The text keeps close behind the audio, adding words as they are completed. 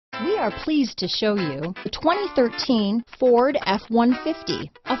We are pleased to show you the 2013 Ford F-150.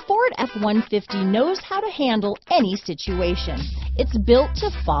 A Ford F-150 knows how to handle any situation. It's built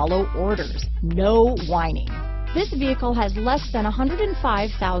to follow orders, no whining. This vehicle has less than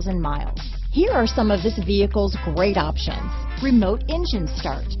 105,000 miles. Here are some of this vehicle's great options: remote engine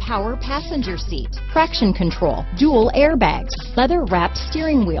start, power passenger seat, traction control, dual airbags, leather-wrapped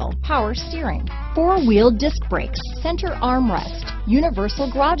steering wheel, power steering, four-wheel disc brakes, center armrest, universal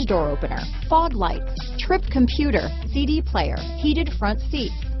garage door opener, fog lights, trip computer, CD player, heated front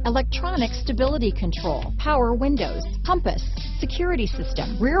seats, electronic stability control, power windows, compass, security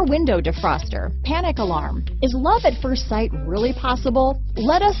system, rear window defroster, panic alarm. Is love at first sight really possible?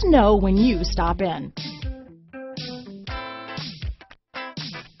 Let us know when you stop in.